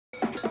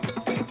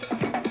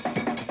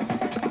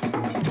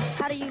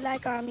do you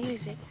like our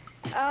music?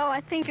 Oh,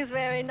 I think it's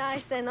very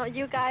nice, and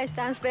you guys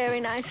dance very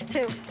nice,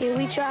 too. Yeah,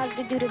 we try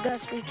to do the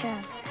best we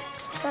can.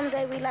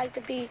 Someday we like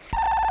to be...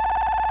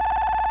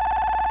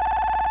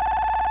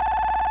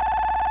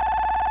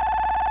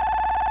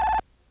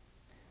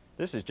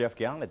 This is Jeff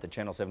Gallant at the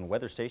Channel 7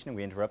 weather station, and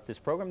we interrupt this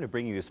program to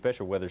bring you a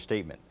special weather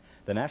statement.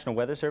 The National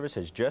Weather Service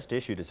has just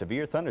issued a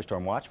severe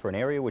thunderstorm watch for an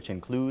area which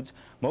includes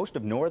most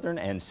of northern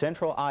and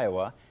central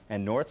Iowa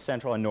and north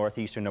central and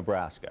northeastern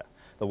Nebraska.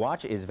 The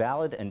watch is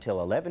valid until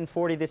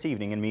 11:40 this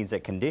evening and means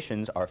that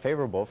conditions are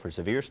favorable for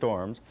severe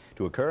storms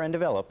to occur and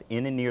develop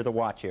in and near the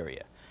watch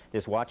area.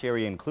 This watch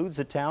area includes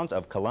the towns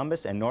of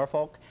Columbus and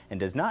Norfolk and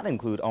does not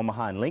include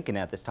Omaha and Lincoln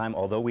at this time,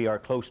 although we are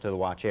close to the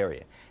watch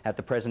area. At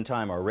the present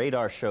time, our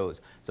radar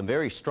shows some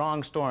very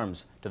strong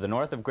storms to the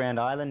north of Grand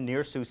Island,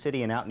 near Sioux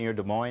City, and out near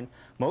Des Moines.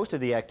 Most of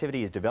the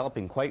activity is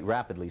developing quite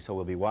rapidly, so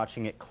we'll be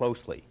watching it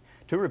closely.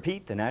 To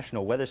repeat, the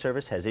National Weather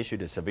Service has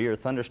issued a severe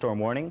thunderstorm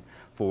warning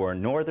for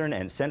northern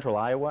and central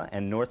Iowa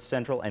and north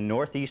central and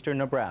northeastern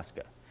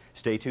Nebraska.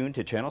 Stay tuned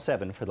to Channel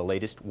 7 for the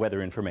latest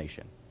weather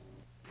information.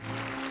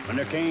 When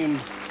there came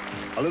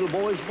a little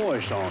boy's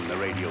voice on the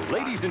radio.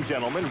 Ladies and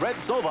gentlemen, Red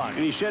Sovine.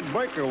 And he said,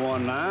 "Breaker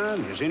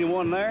 19, is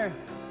anyone there?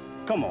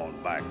 Come on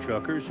back,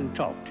 truckers, and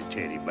talk to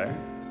Teddy Bear."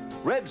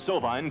 Red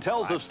Sovine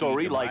tells a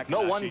story like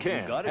no one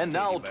can. And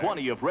now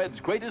 20 of Red's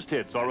greatest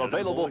hits are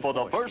available for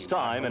the first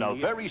time in a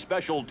very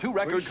special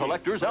 2-record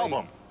collector's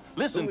album.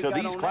 Listen to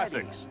these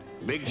classics.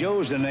 Big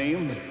Joe's the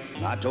name.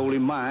 I told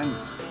him mine.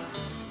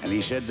 And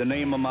he said the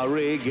name of my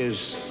rig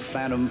is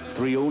Phantom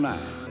 309.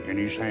 In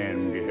his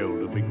hand he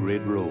held a big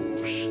red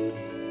rose.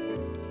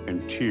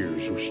 And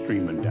tears were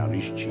streaming down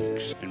his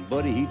cheeks. And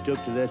Buddy, he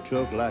took to that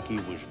truck like he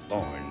was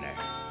born there.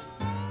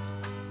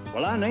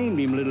 Well, I named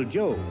him Little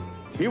Joe.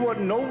 He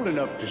wasn't old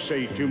enough to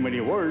say too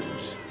many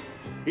words.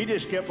 He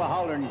just kept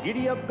a-hollering,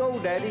 "Giddy up, go,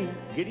 Daddy,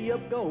 giddy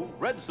up, go."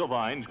 Red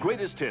Sovine's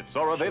greatest hits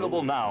are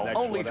available now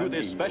only through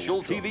this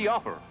special TV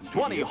offer.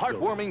 20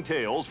 heartwarming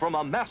tales from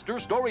a master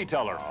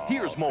storyteller.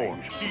 Here's more.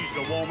 She's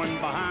the woman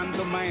behind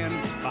the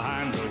man,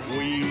 behind the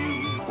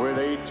wheel. With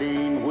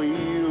 18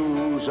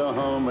 wheels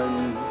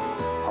a-humming,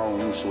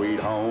 home sweet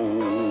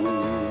home.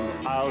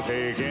 I'll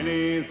take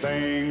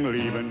anything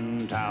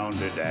leaving town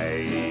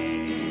today.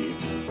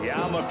 Yeah,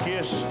 I'm a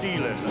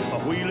kiss-stealing, a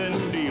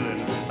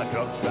wheeling-dealing, a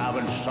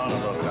truck-driving son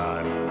of a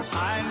gun.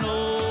 I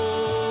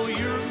know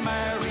you're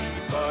married,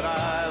 but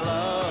I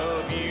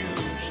love you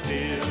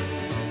still.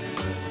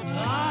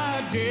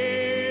 I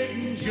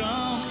didn't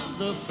jump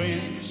the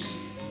fence.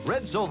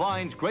 Red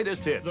Sovine's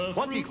greatest hits,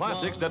 20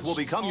 classics that will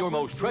become your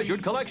most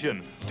treasured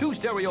collection. 2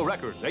 stereo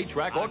records,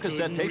 8-track or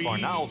cassette tape are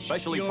now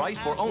specially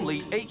priced for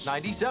only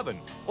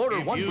 $8.97.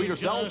 Order 1 for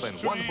yourself and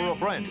 1 for a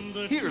friend.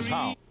 Here's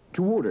how.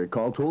 To order,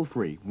 call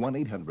toll-free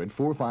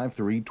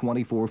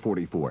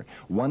 1-800-453-2444.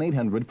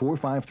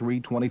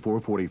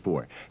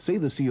 1-800-453-2444.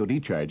 Save the COD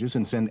charges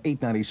and send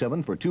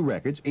 $8.97 for 2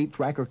 records,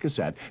 8-track or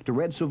cassette to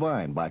Red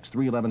Sovine, Box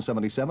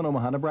 31177,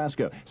 Omaha,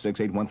 Nebraska,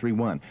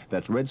 68131.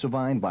 That's Red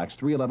Sovine, Box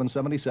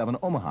 31177,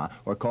 Omaha,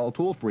 or call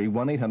toll-free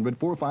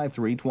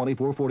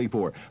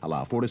 1-800-453-2444.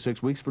 Allow 4 to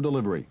 6 weeks for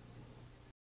delivery.